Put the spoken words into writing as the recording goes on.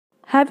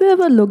Have you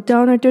ever looked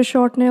down at your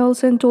short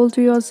nails and told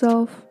to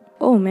yourself,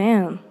 "Oh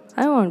man,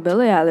 I want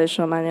Billie Eilish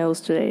on my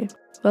nails today"?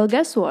 Well,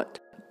 guess what?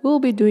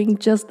 We'll be doing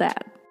just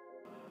that.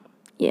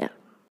 Yeah.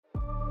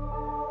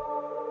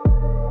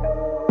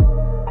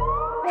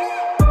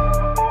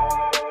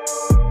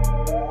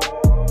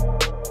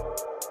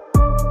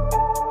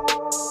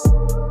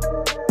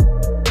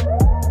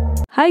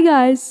 Hi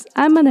guys,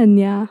 I'm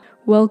Ananya.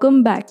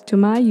 Welcome back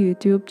to my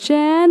YouTube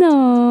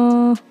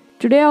channel.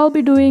 Today I'll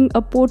be doing a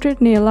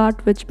portrait nail art,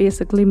 which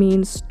basically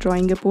means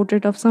drawing a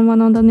portrait of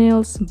someone on the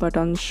nails but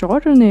on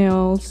shorter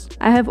nails.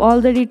 I have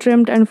already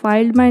trimmed and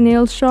filed my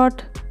nails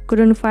short.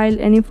 Couldn't file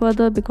any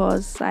further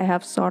because I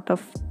have sort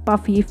of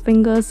puffy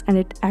fingers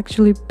and it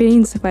actually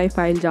pains if I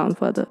file down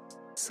further.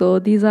 So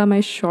these are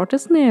my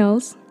shortest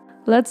nails.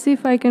 Let's see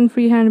if I can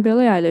freehand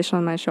Billie Eilish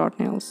on my short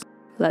nails.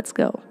 Let's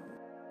go.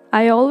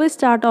 I always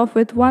start off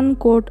with one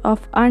coat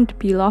of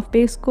peel off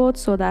base coat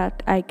so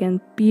that I can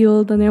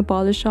peel the nail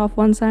polish off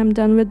once I'm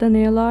done with the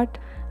nail art.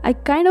 I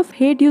kind of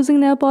hate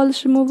using nail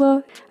polish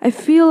remover. I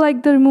feel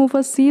like the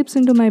remover seeps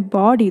into my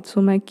body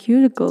through my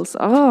cuticles.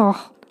 Ugh.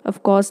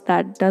 Of course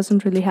that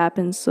doesn't really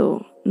happen,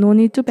 so no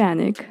need to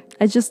panic.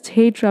 I just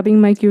hate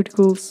rubbing my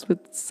cuticles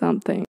with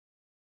something.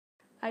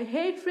 I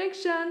hate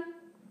friction.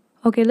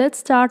 Okay, let's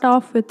start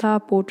off with our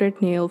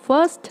portrait nail.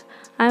 First,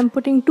 I'm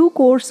putting 2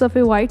 coats of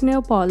a white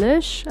nail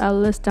polish. I'll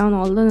list down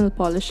all the nail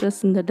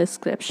polishes in the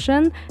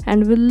description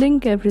and will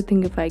link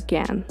everything if I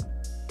can.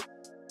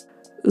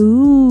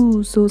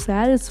 Ooh, so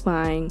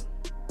satisfying.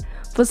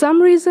 For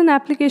some reason,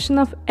 application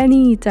of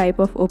any type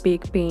of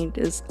opaque paint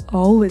is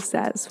always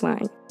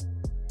satisfying.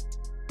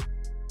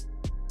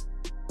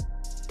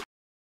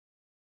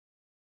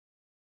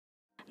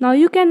 Now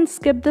you can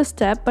skip this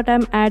step, but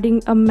I'm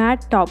adding a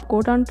matte top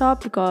coat on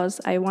top because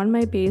I want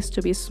my base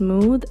to be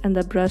smooth and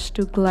the brush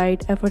to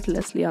glide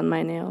effortlessly on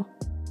my nail.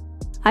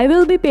 I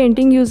will be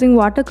painting using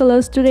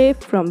watercolors today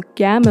from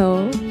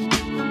Camel.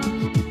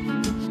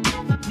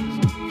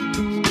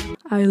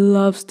 I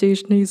love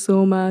stationery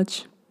so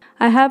much.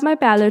 I have my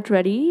palette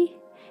ready.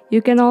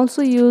 You can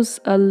also use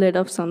a lid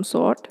of some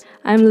sort.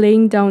 I'm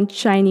laying down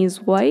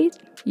Chinese white,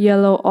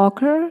 yellow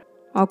ochre,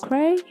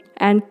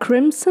 and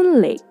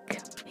crimson lake.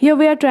 Here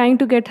we are trying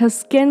to get her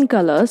skin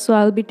color, so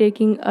I'll be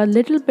taking a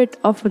little bit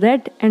of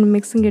red and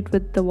mixing it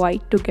with the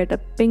white to get a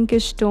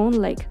pinkish tone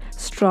like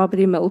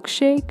strawberry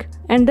milkshake.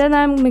 And then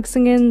I'm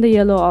mixing in the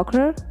yellow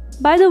ochre.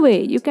 By the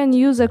way, you can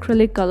use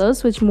acrylic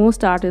colors, which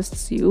most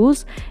artists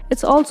use.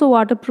 It's also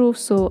waterproof,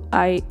 so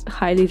I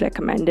highly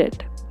recommend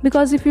it.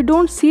 Because if you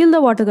don't seal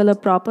the watercolor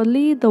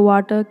properly, the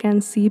water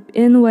can seep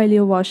in while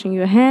you're washing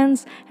your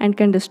hands and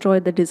can destroy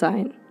the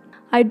design.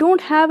 I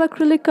don't have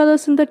acrylic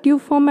colors in the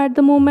tube form at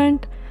the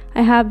moment.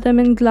 I have them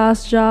in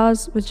glass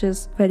jars, which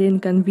is very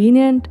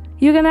inconvenient.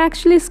 You can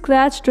actually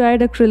scratch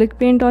dried acrylic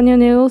paint on your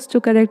nails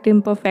to correct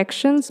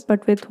imperfections,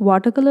 but with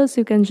watercolors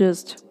you can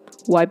just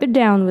wipe it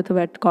down with a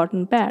wet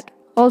cotton pad.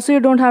 Also, you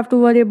don't have to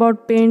worry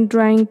about paint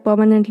drying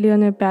permanently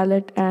on your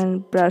palette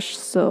and brush,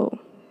 so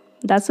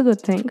that's a good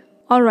thing.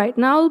 Alright,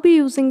 now I'll be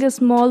using a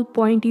small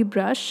pointy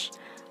brush.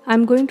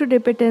 I'm going to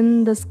dip it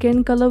in the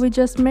skin color we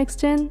just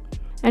mixed in.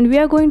 And we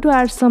are going to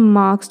add some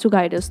marks to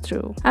guide us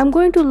through. I'm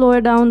going to lower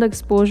down the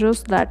exposure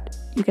so that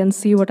you can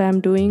see what I'm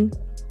doing.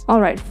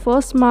 Alright,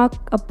 first mark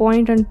a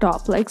point on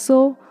top like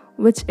so,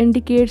 which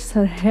indicates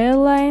her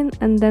hairline,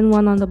 and then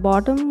one on the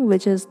bottom,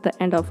 which is the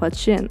end of her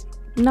chin.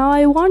 Now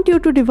I want you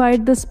to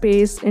divide the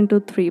space into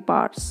 3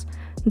 parts.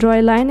 Draw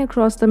a line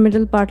across the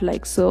middle part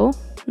like so.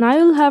 Now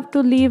you'll have to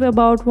leave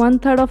about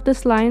 1/3 of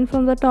this line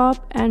from the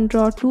top and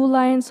draw 2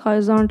 lines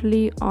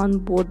horizontally on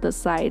both the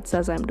sides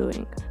as I'm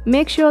doing.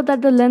 Make sure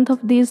that the length of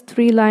these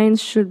 3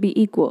 lines should be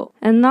equal.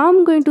 And now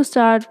I'm going to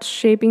start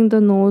shaping the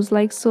nose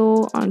like so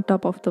on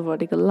top of the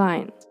vertical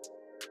line.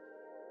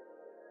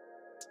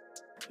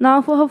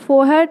 Now for her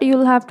forehead,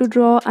 you'll have to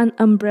draw an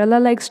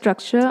umbrella-like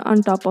structure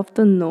on top of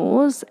the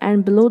nose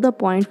and below the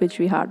point which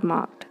we had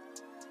marked.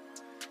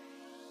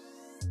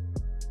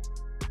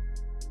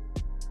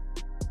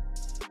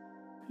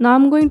 Now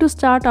I'm going to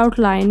start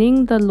outlining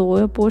the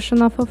lower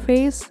portion of her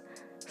face.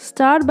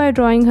 Start by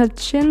drawing her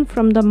chin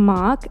from the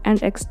mark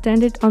and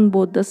extend it on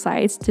both the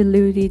sides till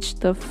you reach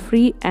the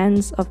free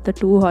ends of the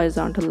 2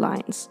 horizontal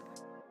lines.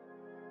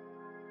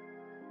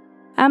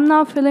 I'm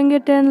now filling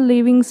it in,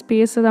 leaving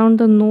space around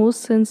the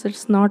nose since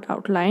it's not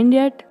outlined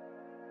yet.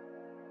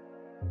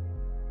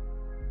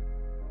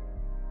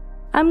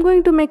 I'm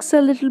going to mix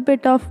a little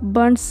bit of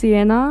burnt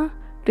sienna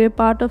to a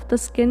part of the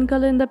skin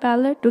color in the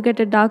palette to get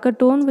a darker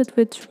tone with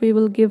which we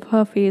will give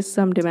her face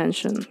some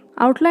dimension.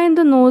 Outline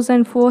the nose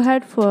and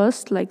forehead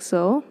first like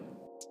so.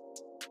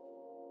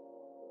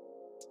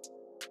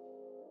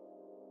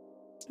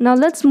 Now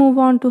let's move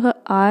on to her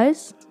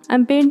eyes.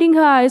 I'm painting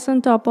her eyes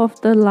on top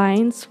of the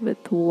lines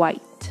with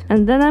white,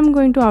 and then I'm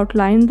going to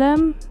outline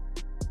them.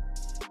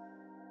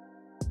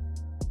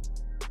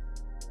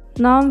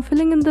 Now I'm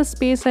filling in the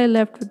space I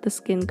left with the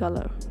skin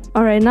color.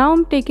 Alright, now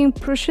I'm taking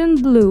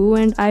Prussian blue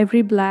and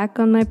ivory black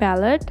on my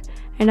palette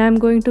and I'm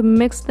going to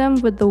mix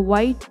them with the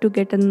white to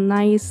get a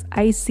nice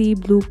icy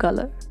blue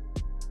color.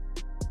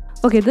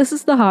 Okay, this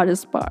is the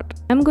hardest part.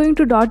 I'm going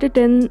to dot it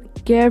in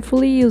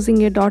carefully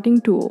using a dotting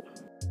tool.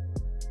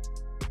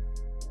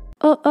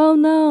 Oh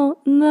no,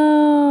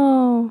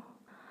 no.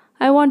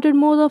 I wanted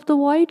more of the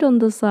white on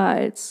the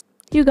sides.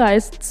 You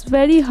guys, it's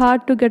very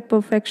hard to get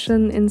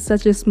perfection in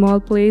such a small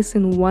place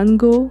in one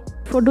go.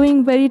 For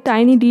doing very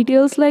tiny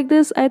details like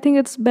this, I think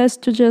it's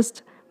best to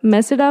just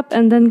mess it up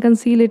and then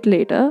conceal it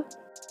later.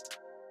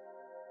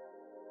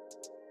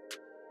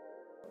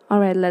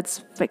 Alright,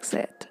 let's fix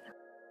it.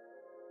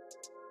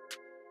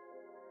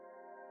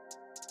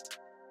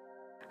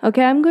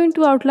 Okay, I'm going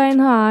to outline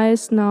her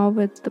eyes now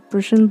with the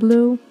Prussian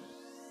blue.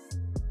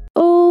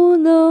 Oh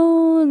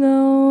no,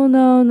 no,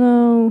 no,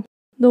 no.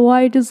 The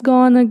white is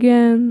gone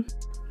again.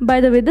 By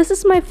the way, this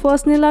is my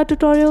first nail art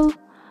tutorial.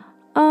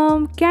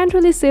 Can't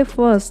really say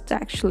first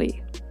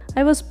actually.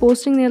 I was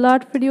posting nail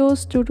art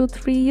videos 2 to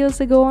 3 years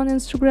ago on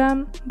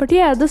Instagram. But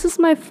yeah, this is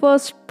my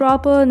first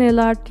proper nail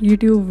art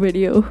YouTube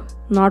video.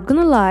 Not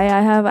gonna lie,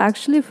 I have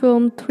actually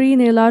filmed 3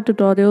 nail art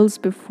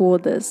tutorials before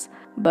this.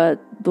 But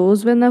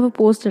those were never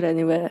posted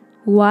anywhere.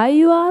 Why,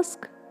 you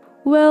ask?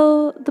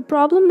 Well, the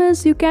problem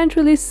is you can't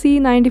really see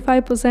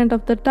 95%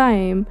 of the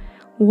time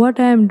what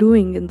I am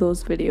doing in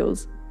those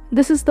videos.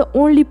 This is the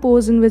only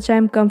pose in which I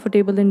am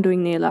comfortable in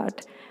doing nail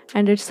art,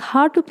 and it's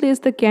hard to place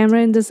the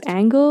camera in this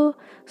angle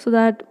so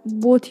that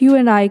both you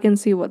and I can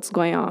see what's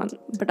going on.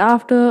 But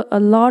after a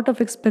lot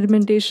of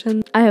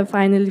experimentation, I have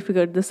finally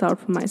figured this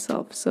out for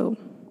myself, so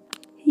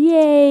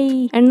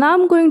yay! And now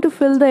I'm going to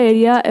fill the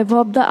area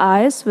above the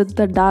eyes with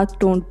the dark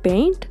toned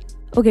paint.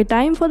 Okay,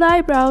 time for the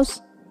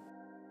eyebrows.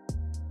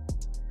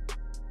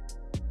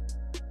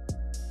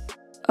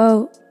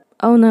 Oh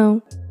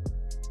no.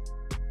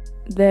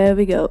 There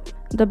we go.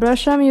 The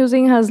brush I'm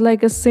using has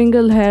like a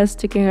single hair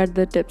sticking at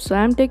the tip, so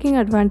I'm taking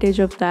advantage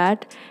of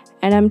that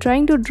and I'm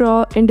trying to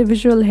draw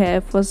individual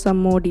hair for some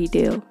more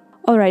detail.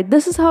 Alright,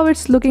 this is how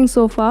it's looking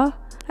so far.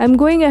 I'm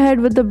going ahead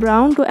with the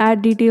brown to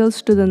add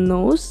details to the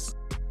nose.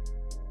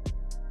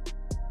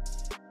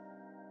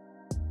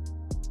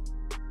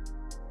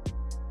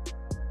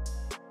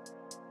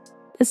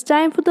 It's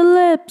time for the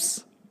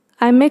lips.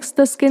 I mixed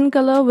the skin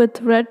color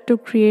with red to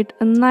create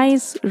a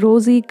nice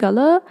rosy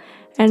color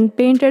and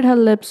painted her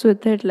lips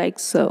with it like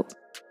so.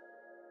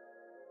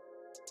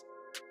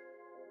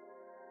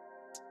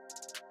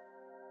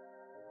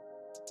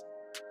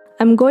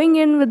 I'm going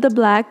in with the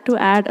black to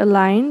add a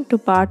line to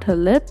part her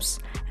lips,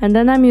 and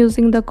then I'm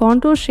using the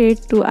contour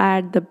shade to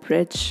add the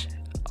bridge,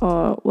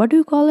 or what do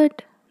you call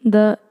it?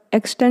 The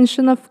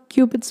extension of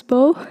Cupid's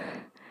bow?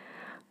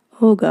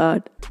 Oh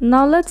god.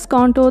 Now let's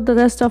contour the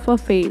rest of her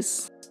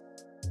face.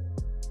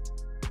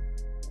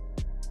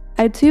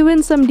 I threw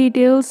in some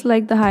details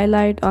like the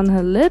highlight on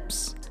her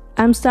lips.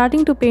 I'm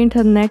starting to paint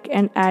her neck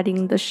and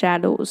adding the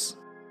shadows.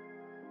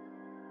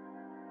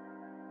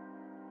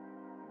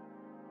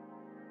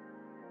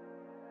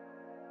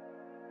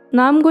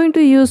 Now I'm going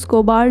to use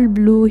cobalt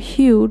blue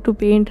hue to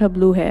paint her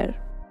blue hair.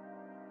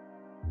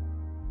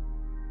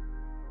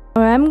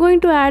 I'm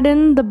going to add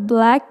in the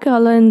black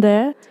color in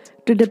there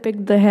to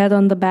depict the hair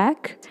on the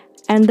back,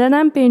 and then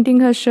I'm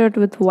painting her shirt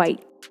with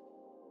white.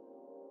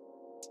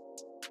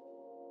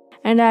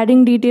 And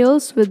adding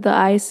details with the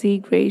icy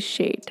grey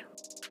shade.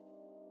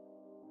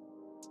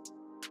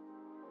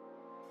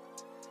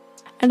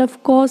 And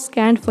of course,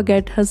 can't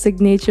forget her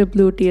signature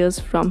blue tears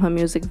from her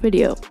music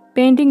video,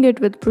 painting it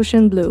with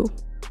Prussian blue.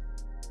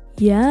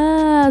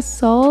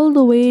 Yes, all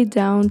the way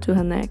down to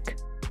her neck.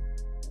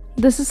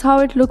 This is how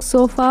it looks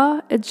so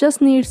far. It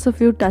just needs a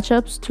few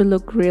touch-ups to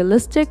look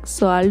realistic,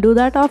 so I'll do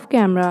that off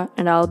camera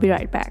and I'll be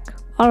right back.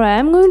 Alright,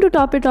 I'm going to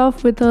top it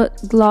off with a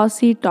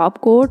glossy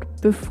top coat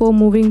before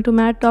moving to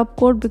matte top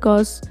coat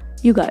because,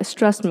 you guys,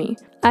 trust me,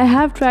 I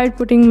have tried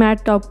putting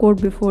matte top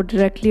coat before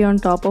directly on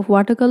top of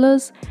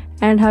watercolors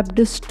and have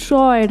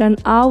destroyed an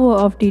hour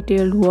of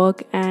detailed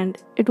work,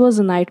 and it was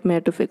a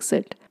nightmare to fix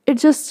it. It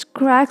just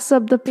cracks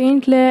up the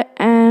paint layer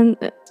and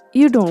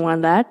you don't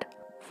want that.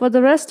 For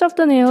the rest of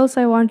the nails,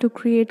 I want to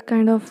create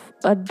kind of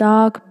a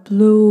dark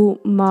blue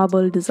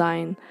marble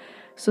design.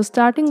 So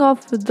starting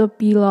off with the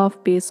peel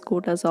off base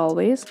coat as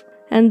always,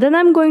 and then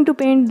I'm going to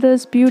paint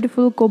this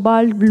beautiful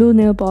cobalt blue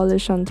nail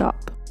polish on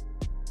top.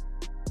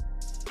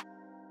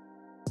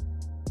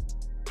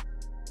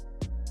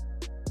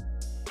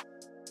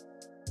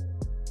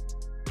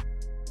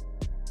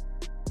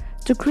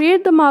 To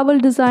create the marble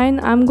design,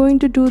 I'm going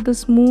to do the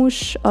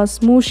smoosh or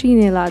smooshy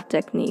nail art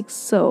techniques,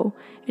 so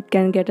it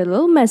can get a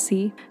little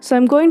messy. So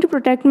I'm going to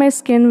protect my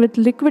skin with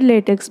liquid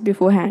latex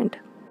beforehand.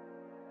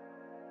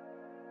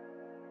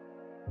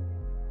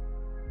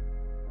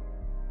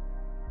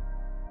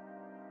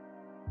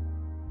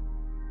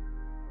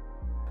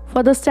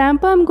 For the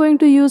stamper, I'm going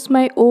to use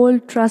my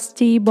old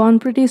trusty Born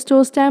Pretty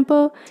store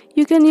stamper.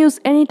 You can use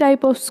any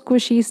type of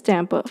squishy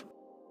stamper.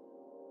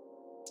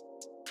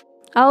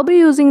 I'll be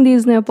using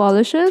these nail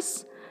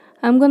polishes.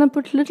 I'm gonna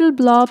put little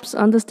blobs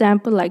on the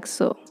stamper like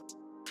so.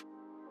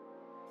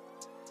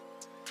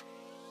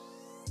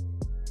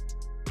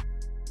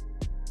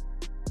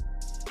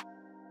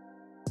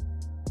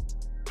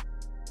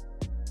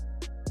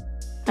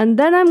 And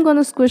then I'm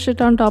gonna squish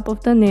it on top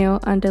of the nail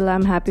until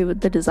I'm happy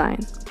with the design.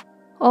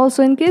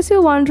 Also, in case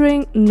you're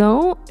wondering,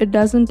 no, it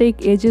doesn't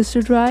take ages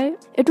to dry,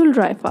 it will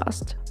dry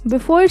fast.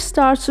 Before it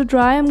starts to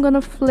dry, I'm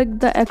gonna flick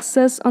the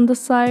excess on the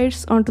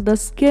sides onto the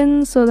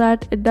skin so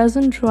that it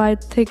doesn't dry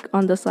thick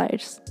on the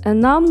sides.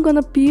 And now I'm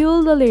gonna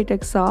peel the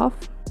latex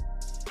off,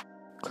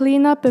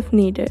 clean up if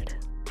needed.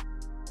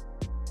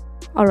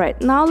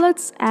 Alright, now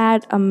let's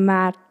add a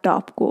matte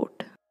top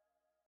coat.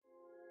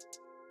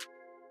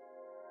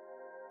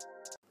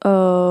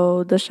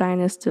 Oh, the shine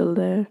is still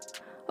there.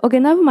 Okay,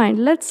 never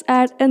mind. Let's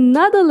add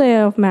another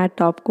layer of matte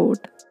top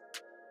coat.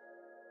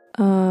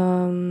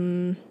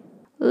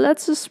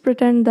 Let's just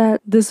pretend that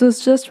this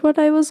was just what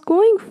I was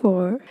going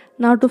for.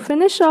 Now to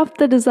finish off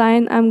the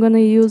design, I'm gonna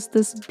use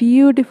this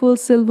beautiful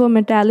silver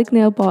metallic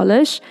nail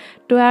polish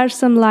to add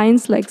some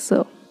lines like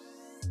so.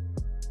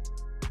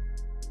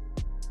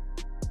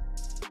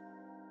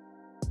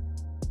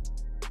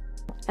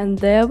 And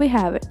there we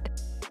have it.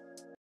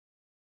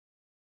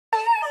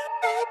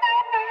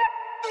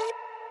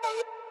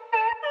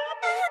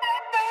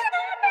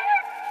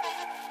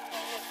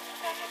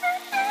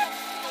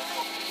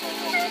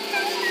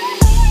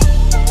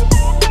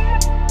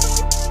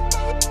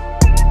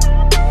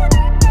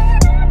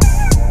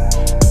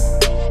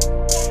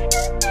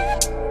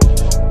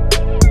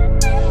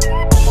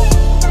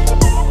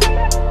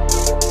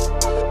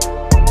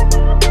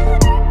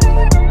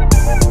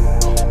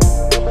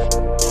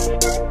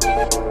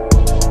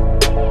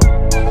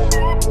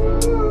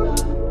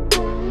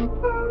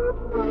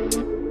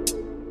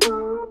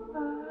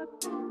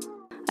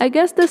 I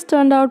guess this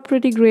turned out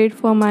pretty great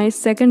for my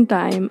second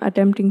time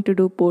attempting to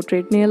do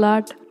portrait nail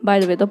art. By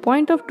the way, the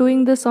point of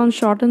doing this on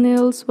shorter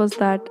nails was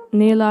that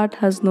nail art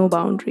has no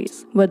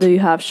boundaries. Whether you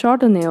have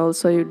shorter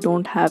nails or you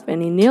don't have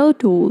any nail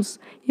tools,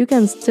 you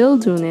can still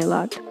do nail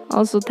art.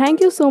 Also, thank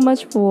you so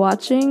much for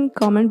watching.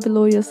 Comment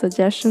below your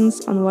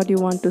suggestions on what you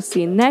want to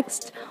see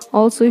next.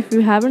 Also, if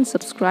you haven't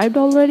subscribed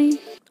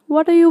already,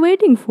 what are you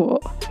waiting for?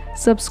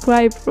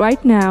 Subscribe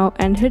right now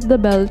and hit the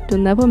bell to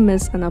never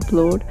miss an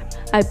upload.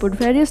 I put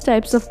various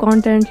types of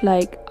content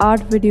like art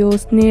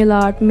videos, nail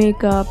art,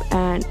 makeup,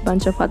 and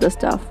bunch of other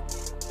stuff.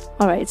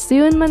 Alright, see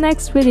you in my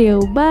next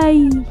video.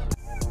 Bye!